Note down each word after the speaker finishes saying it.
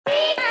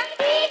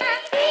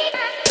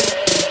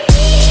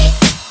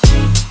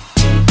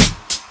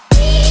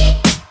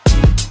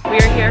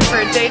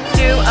Day 2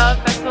 of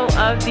Festival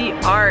of the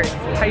Arts.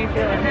 How you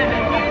feeling?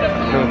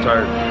 Feeling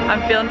tired.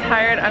 I'm feeling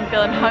tired. I'm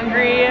feeling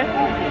hungry.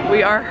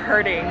 We are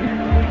hurting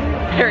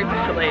very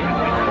badly.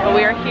 But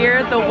we are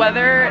here. The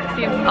weather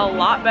seems a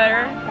lot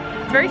better.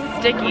 It's very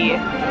sticky,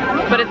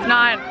 but it's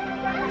not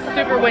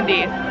super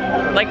windy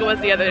like it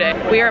was the other day.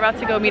 We are about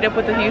to go meet up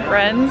with a few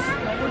friends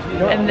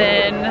and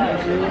then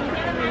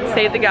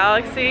save the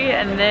galaxy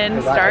and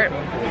then start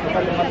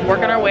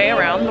working our way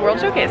around the World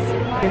Showcase.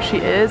 Here she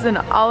is in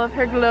all of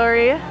her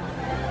glory.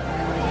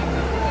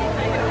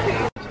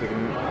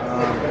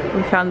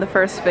 We found the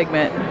first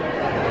figment.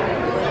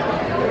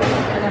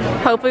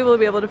 Hopefully we'll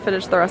be able to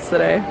finish the rest of the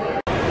day.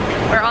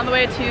 We're on the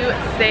way to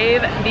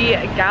save the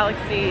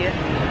galaxy.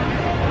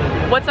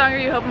 What song are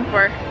you hoping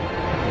for?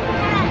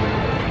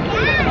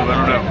 I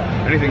don't know.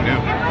 Anything new?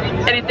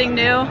 Anything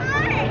new?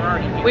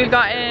 We've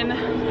gotten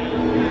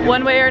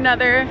One Way or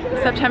Another,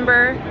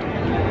 September,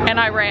 and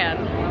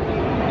Iran.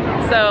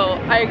 So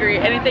I agree,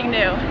 anything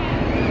new.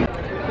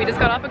 We just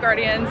got off of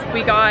Guardians.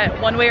 We got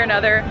One Way or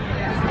Another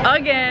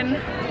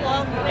again.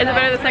 Is it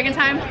better the second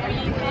time?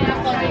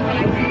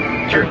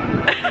 Sure.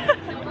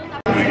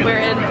 We're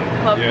in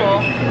Club Pool.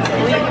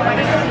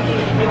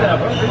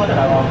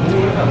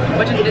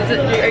 Which is it,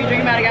 are you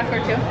drinking Madagascar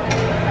too?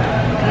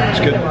 It's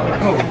good.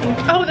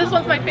 Oh, this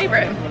one's my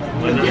favorite.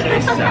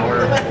 It's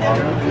sour.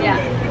 Yeah.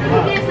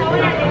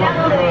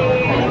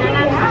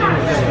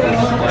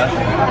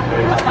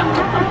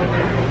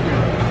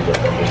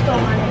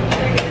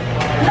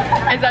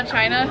 Is that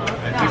China?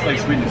 It tastes like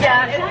sweetness.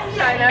 Yeah, it's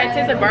China. It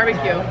tastes like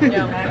barbecue.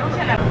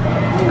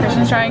 Yeah.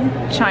 Christian's trying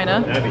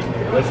China. Abby,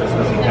 this is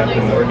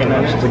Captain Morgan.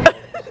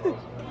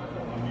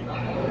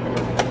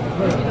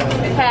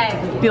 Okay.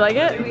 Do you like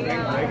it?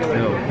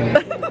 No.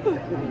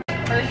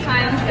 First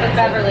time with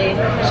Beverly.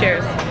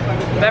 Cheers.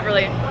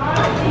 Beverly.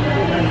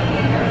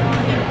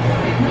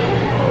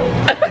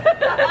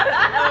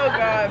 Oh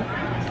god.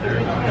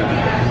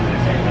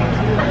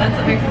 That's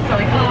what makes it so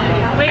good.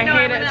 Wait, I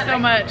hate it so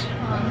much.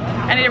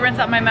 I need to rinse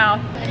out my mouth.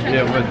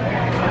 Yeah, what?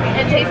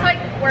 It tastes like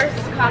worse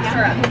cough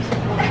syrup.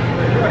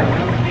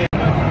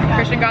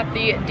 Christian got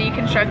the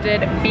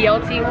deconstructed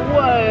BLT.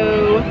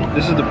 Whoa.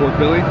 This is the pork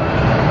belly?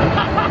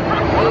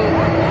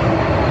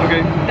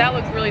 Okay. That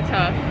looks really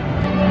tough.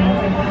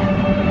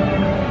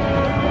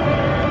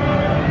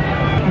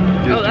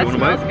 Oh, that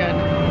smells good.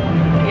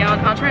 Yeah,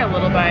 I'll try a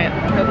little bite.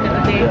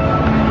 Coconut tea. I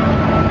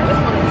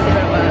just wanted to see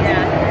what it was.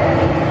 Yeah.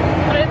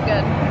 But it's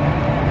good.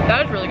 That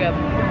was really good.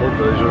 The pork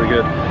belly is really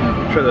good.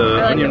 Try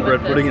the onion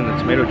bread pudding and the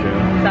tomato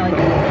jam. Salad. You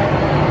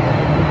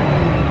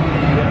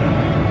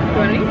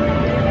want any?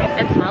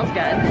 It smells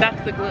good.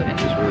 That's the gluten.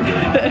 It's really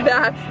good.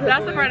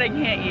 That's the part I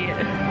can't eat.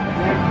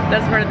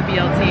 That's part of the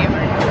BLT.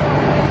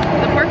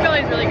 The pork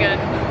belly is really good.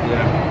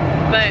 Yeah.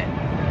 But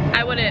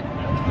I wouldn't.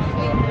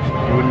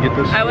 You wouldn't get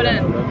this? I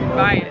wouldn't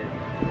buy it.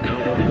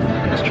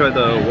 Let's try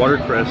the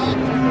watercress.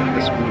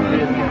 This one.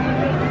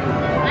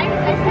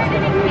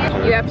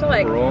 You have to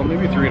like Overall,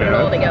 maybe 3.5.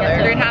 roll together.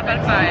 3.5 out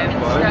of 5.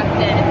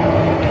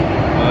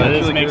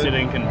 This really makes good. it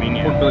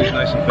inconvenient. Pork belly's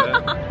nice and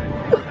fat.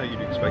 How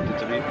you'd expect it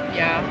to be.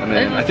 Yeah. And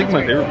then I think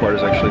my favorite part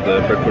is actually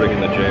the bread pudding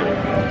and the jam.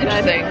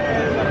 Interesting.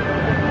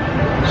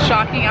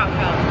 Shocking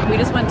outcome. We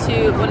just went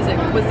to, what is it,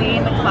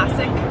 Cuisine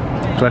Classic?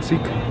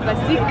 Classique.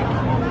 Classique.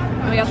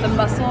 And we got the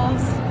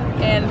mussels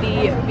and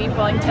the beef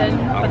Wellington,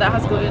 but that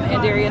has gluten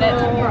and dairy in it.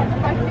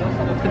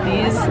 But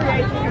these,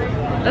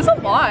 that's a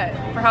lot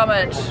for how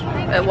much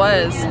it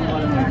was.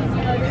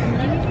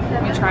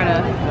 Let me try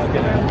to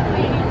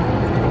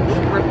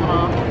rip one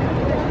off.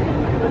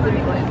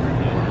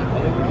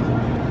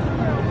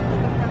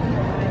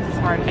 This is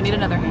hard. I need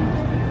another hand.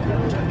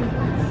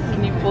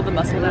 Can you pull the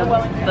mussel down?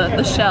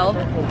 The shell?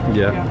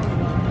 Yeah.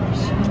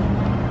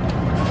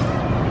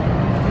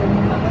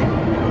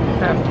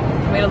 Okay.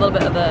 Made a little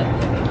bit of the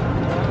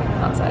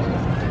outside.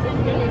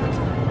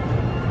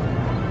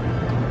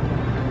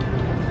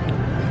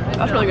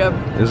 That's really good.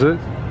 Is it?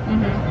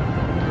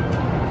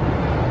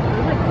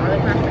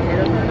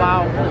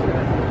 Wow.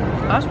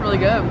 That's really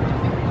good.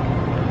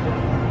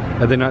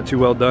 Are they not too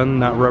well done?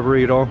 Not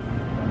rubbery at all?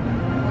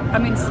 I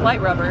mean,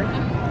 slight rubber.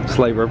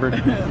 Slight rubber?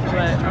 But, I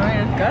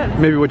mean, it's good.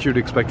 Maybe what you'd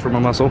expect from a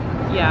mussel.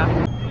 Yeah.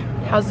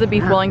 How's the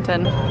beef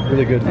Wellington?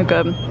 Really good.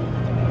 Good.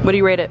 What do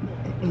you rate it?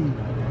 I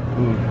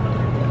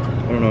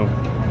don't know.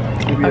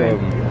 Maybe Okay.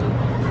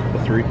 a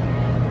 3.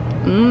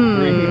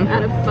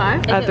 Out of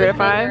 5? Out of 3 to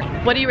 5?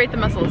 What do you rate the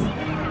mussels?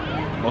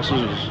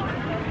 Mussels is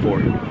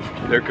 4.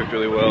 They're cooked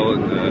really well,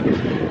 and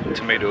the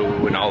tomato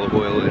and olive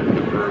oil and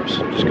the herbs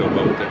just go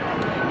well with it.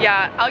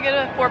 Yeah, I'll get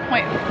a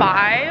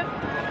 4.5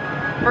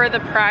 for the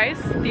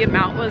price. The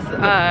amount was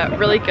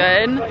really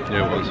good.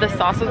 Yeah, it was. The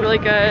sauce was really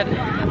good.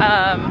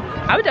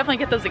 I would definitely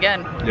get those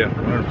again. Yeah,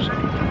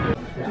 100%.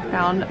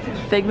 Found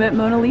Figment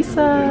Mona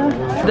Lisa.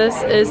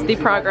 This is the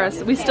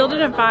progress. We still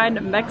didn't find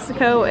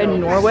Mexico and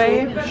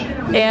Norway,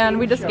 and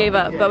we just gave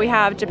up. But we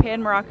have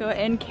Japan, Morocco,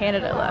 and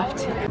Canada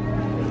left.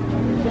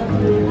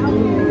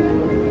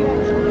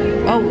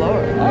 Oh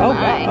Lord! Oh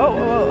wow! Oh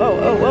oh oh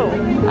oh oh!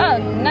 Oh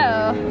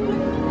no.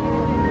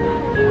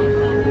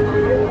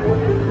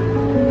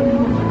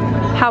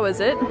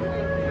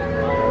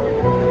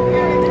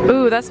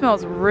 that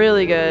smells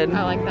really good.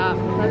 I like that.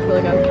 That's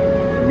really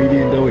good.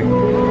 Medium doughy.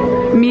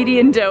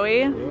 Medium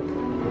doughy.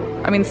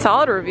 I mean,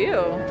 solid review.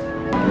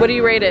 What do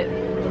you rate it?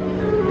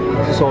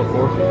 It's a solid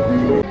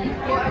 4.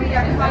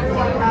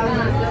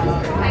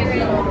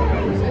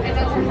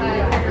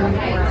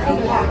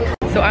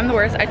 So I'm the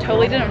worst. I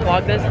totally didn't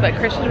vlog this, but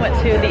Christian went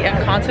to the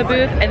Encanto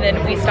booth and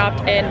then we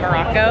stopped in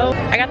Morocco.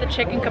 I got the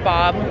chicken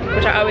kebab,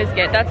 which I always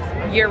get. That's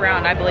year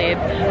round, I believe.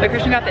 But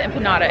Christian got the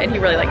empanada and he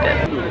really liked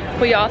it.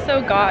 We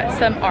also got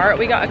some art.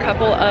 We got a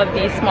couple of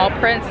the small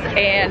prints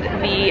and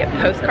the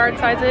postcard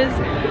sizes.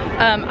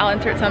 I'll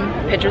insert some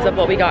pictures of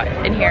what we got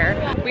in here.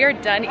 We are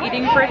done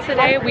eating for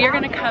today. We are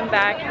gonna come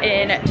back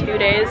in 2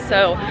 days,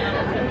 so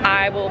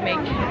I will make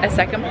a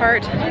second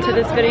part to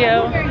this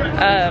video.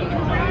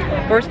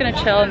 We're just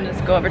gonna chill and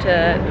just go over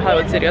to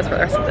Hollywood Studios for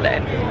the rest of the day.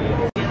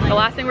 The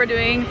last thing we're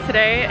doing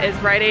today is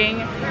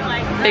riding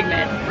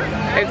Figment.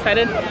 Are you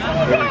excited?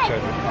 Very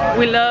excited.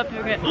 We love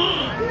Figment.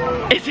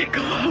 Is it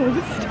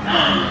closed?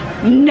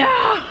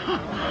 No!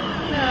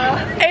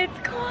 It's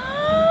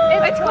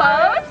closed! It's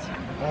closed?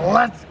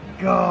 Let's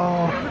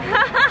go.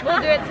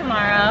 We'll do it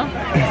tomorrow.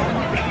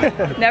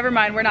 Never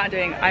mind, we're not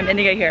doing. I'm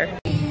ending it here.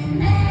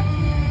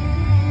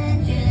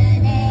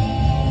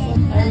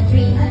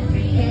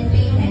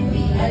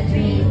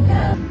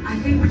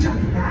 I think we're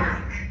jumping back.